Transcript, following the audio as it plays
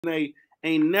they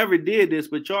ain't never did this,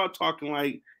 but y'all talking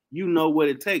like you know what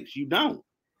it takes. You don't.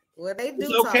 Well, they do.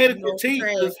 It's okay to critique.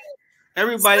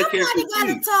 Everybody can critique.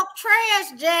 Somebody got to talk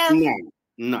trash, Jeff.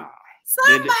 No.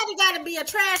 Somebody got to be a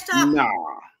trash talker.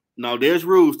 No, there's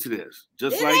rules to this.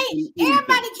 Just like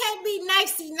everybody can't be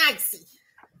nicey.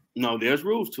 No, there's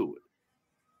rules to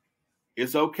it.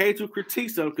 It's okay to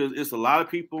critique something because it's a lot of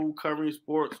people covering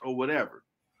sports or whatever.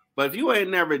 But if you ain't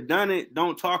never done it,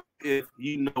 don't talk if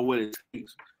you know what it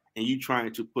takes and you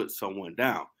trying to put someone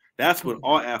down. That's what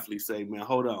all athletes say, man.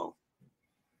 Hold on.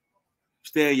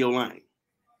 Stay in your lane.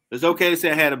 It's okay to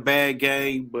say I had a bad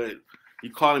game, but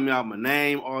you calling me out my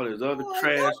name, all this other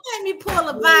trash. Don't let me pull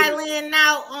a violin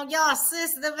out on y'all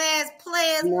sensitive ass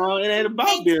players. No, it ain't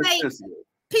about being sensitive.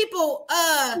 People,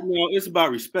 it's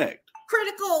about respect.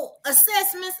 Critical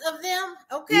assessments of them.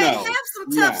 Okay, have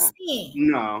some tough skin.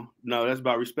 No, that's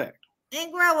about respect.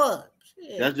 And grow up.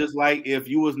 Shit. That's just like if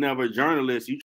you was never a journalist, you